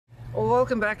Well,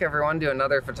 welcome back everyone to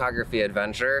another photography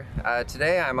adventure.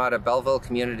 Today I'm out at Belleville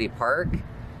Community Park,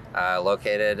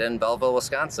 located in Belleville,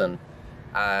 Wisconsin.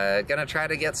 Gonna try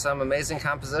to get some amazing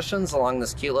compositions along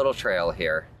this cute little trail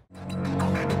here.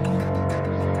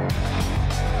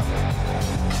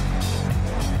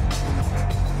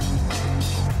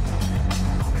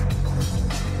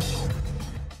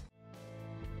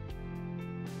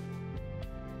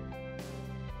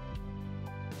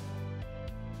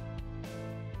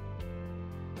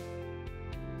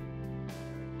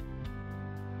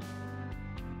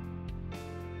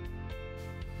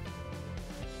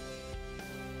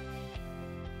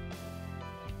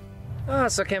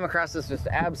 So came across this just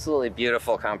absolutely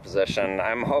beautiful composition.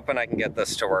 I'm hoping I can get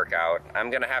this to work out. I'm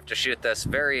gonna have to shoot this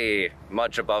very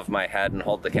much above my head and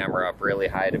hold the camera up really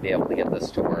high to be able to get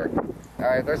this to work.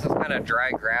 Alright, there's this kind of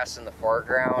dry grass in the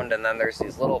foreground, and then there's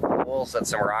these little pools that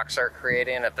some rocks are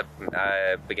creating at the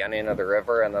beginning of the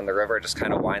river, and then the river just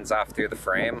kind of winds off through the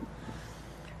frame.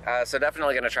 So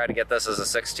definitely gonna try to get this as a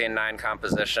 16:9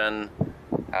 composition,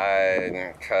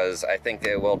 because I think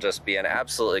it will just be an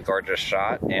absolutely gorgeous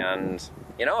shot. And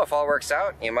you know, if all works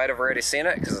out, you might have already seen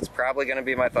it because it's probably going to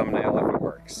be my thumbnail if it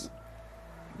works.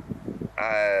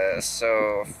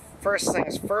 So first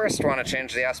things first, want to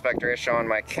change the aspect ratio on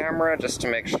my camera just to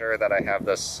make sure that I have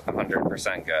this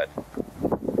 100% good.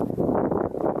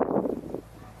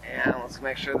 And let's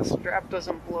make sure the strap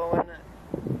doesn't blow in it.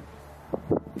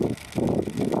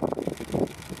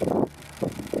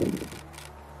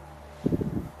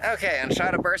 Okay, and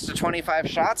shot a burst of 25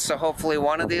 shots, so hopefully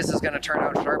one of these is going to turn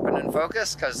out sharp and in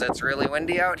focus, because it's really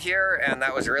windy out here, and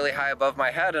that was really high above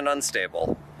my head and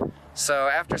unstable. So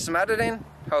after some editing,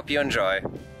 hope you enjoy.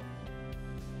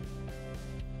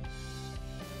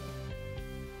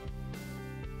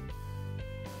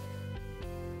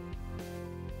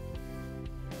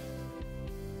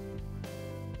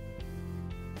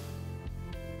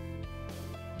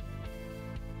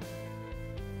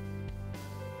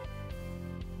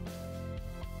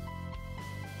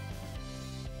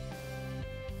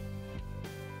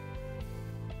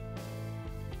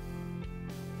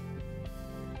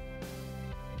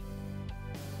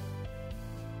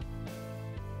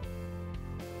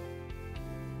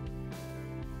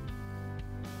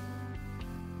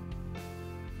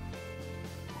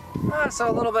 So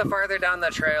a little bit farther down the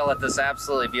trail at this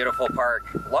absolutely beautiful park.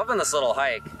 Loving this little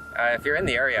hike. If you're in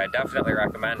the area, I definitely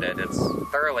recommend it. It's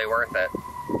thoroughly worth it.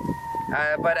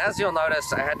 But as you'll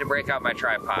notice, I had to break out my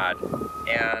tripod.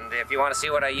 And if you want to see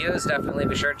what I use, definitely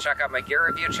be sure to check out my gear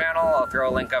review channel. I'll throw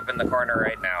a link up in the corner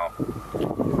right now.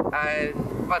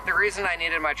 But the reason I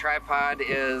needed my tripod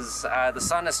is the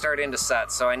sun is starting to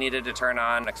set, so I needed to turn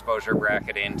on exposure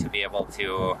bracketing to be able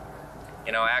to,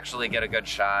 you know, actually get a good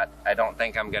shot. I don't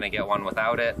think I'm gonna get one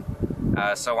without it.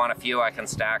 So on a few I can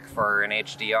stack for an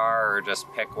HDR or just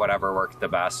pick whatever worked the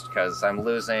best, because I'm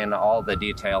losing all the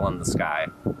detail in the sky.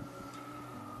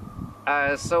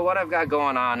 So what I've got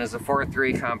going on is a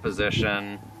 4:3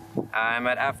 composition. I'm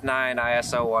at f9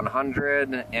 ISO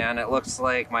 100, and it looks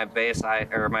like my base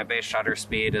shutter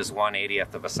speed is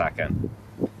 1/80th of a second.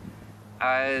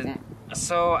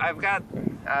 So I've got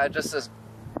just this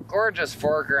gorgeous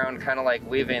foreground kind of like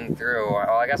weaving through.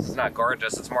 Well, I guess it's not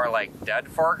gorgeous, it's more like dead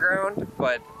foreground,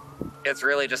 but it's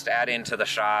really just adding to the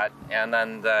shot. And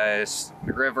then the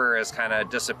river is kind of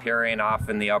disappearing off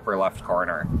in the upper left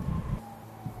corner.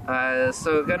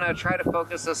 So gonna try to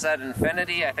focus this at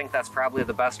infinity. I think that's probably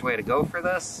the best way to go for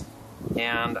this.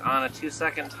 And on a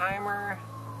 2-second timer.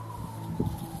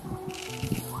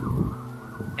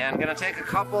 And gonna take a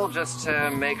couple just to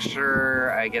make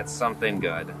sure I get something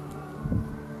good.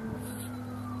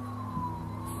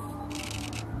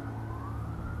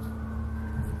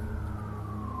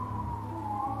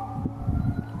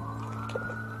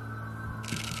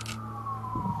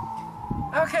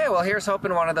 Okay, well here's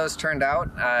hoping one of those turned out.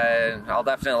 I'll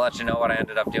definitely let you know what I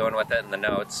ended up doing with it in the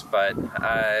notes, but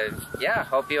yeah,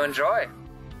 hope you enjoy.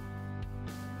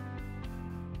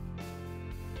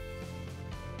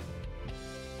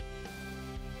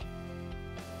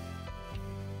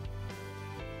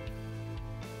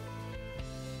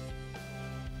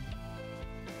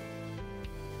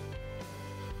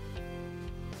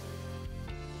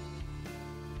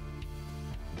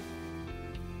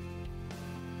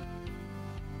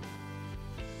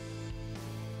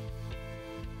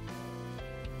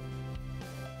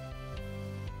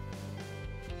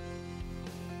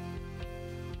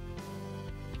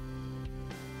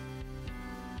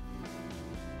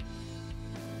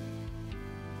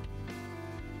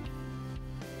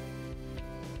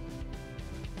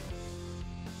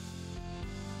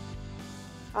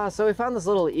 So we found this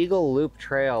little Eagle Loop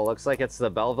trail. Looks like it's the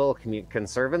Belleville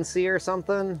Conservancy or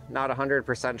something. Not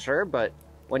 100% sure, but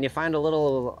when you find a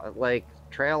little like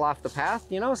trail off the path,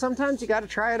 you know, sometimes you got to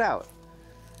try it out.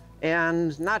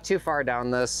 And not too far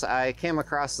down this, I came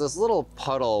across this little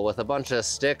puddle with a bunch of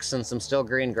sticks and some still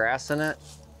green grass in it.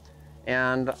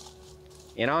 And,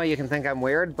 you know, you can think I'm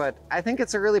weird, but I think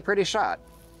it's a really pretty shot.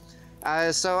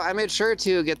 So I made sure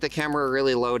to get the camera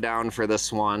really low down for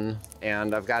this one,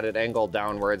 and I've got it angled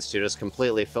downwards to just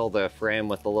completely fill the frame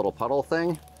with the little puddle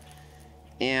thing.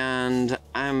 And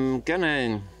I'm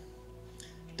gonna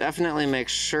definitely make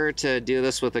sure to do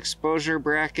this with exposure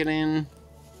bracketing,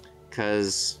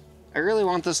 because I really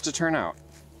want this to turn out.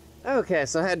 Okay,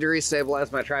 so I had to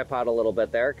restabilize my tripod a little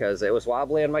bit there because it was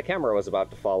wobbly and my camera was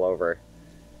about to fall over.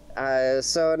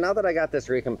 So now that I got this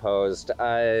recomposed,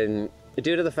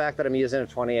 due to the fact that I'm using a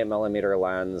 28mm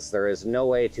lens, there is no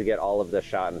way to get all of this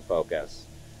shot in focus.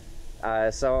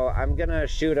 So I'm gonna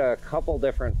shoot a couple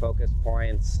different focus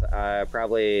points,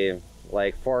 probably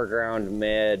like foreground,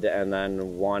 mid, and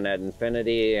then one at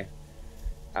infinity.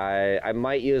 I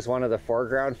might use one of the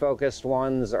foreground focused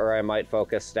ones, or I might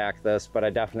focus stack this, but I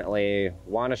definitely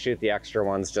want to shoot the extra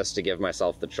ones just to give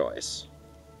myself the choice.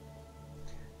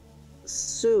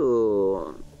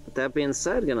 So, with that being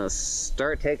said, gonna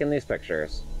start taking these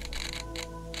pictures.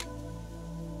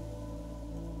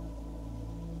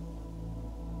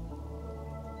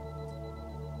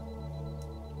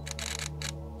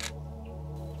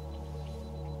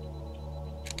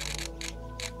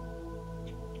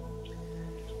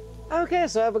 Okay,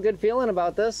 so I have a good feeling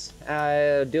about this.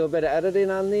 I do a bit of editing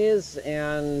on these,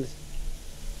 and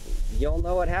you'll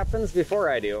know what happens before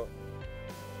I do.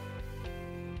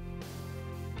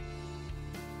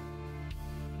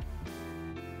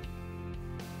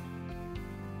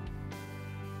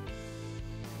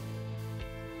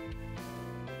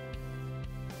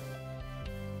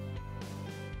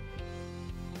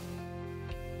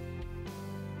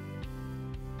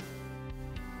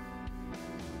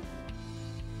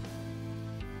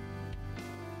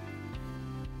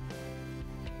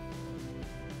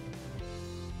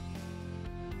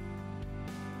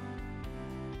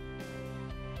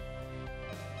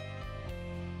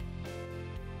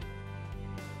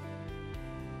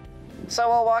 So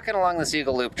while walking along this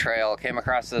Eagle Loop trail, came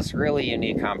across this really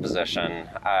unique composition.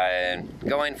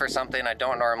 Going for something I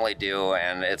don't normally do,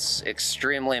 and it's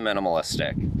extremely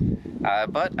minimalistic.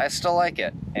 But I still like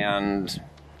it, and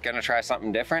gonna try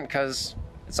something different because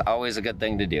it's always a good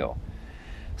thing to do.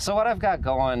 So what I've got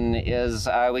going is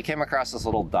we came across this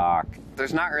little dock.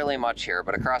 There's not really much here,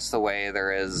 but across the way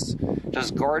there is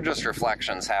just gorgeous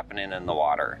reflections happening in the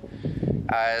water.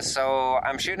 So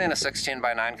I'm shooting a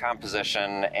 16:9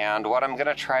 composition, and what I'm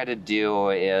gonna try to do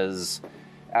is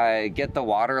get the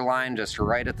water line just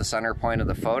right at the center point of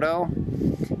the photo,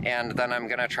 and then I'm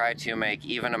gonna try to make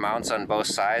even amounts on both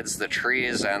sides, the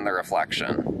trees and the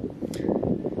reflection.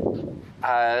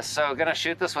 So gonna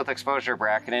shoot this with exposure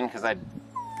bracketing because I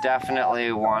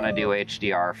definitely want to do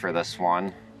HDR for this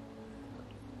one.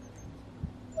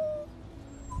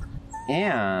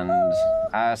 And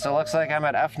so it looks like I'm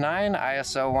at f9,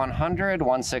 ISO 100,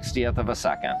 1/60th of a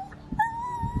second.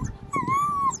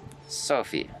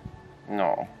 Sophie,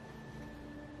 no.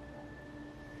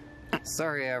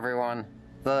 Sorry everyone.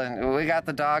 We got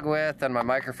the dog with and my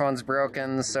microphone's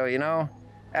broken, so you know,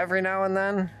 every now and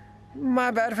then,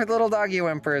 my bad for the little doggy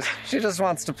whimpers. She just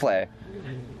wants to play.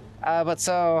 But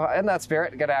so, in that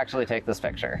spirit, gonna actually take this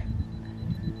picture.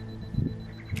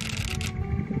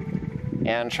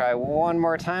 And try one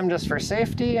more time just for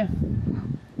safety,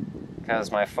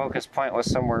 because my focus point was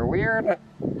somewhere weird.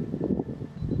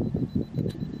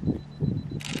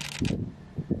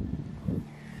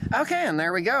 Okay, and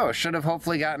there we go. Should have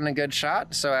hopefully gotten a good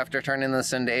shot. So after turning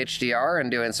this into HDR and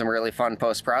doing some really fun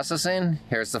post-processing,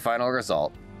 here's the final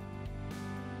result.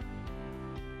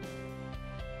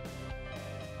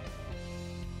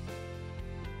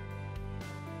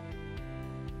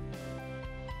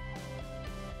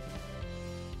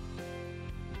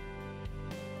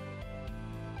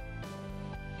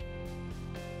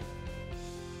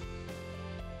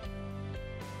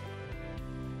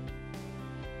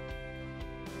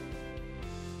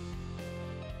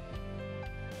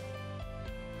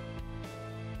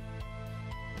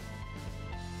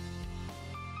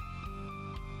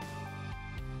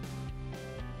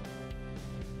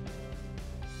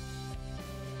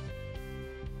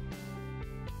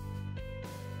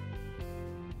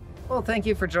 Well, thank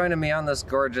you for joining me on this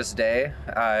gorgeous day.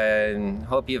 I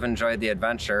hope you've enjoyed the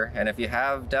adventure, and if you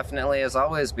have, definitely, as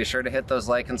always, be sure to hit those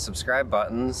like and subscribe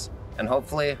buttons, and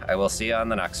hopefully I will see you on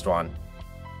the next one.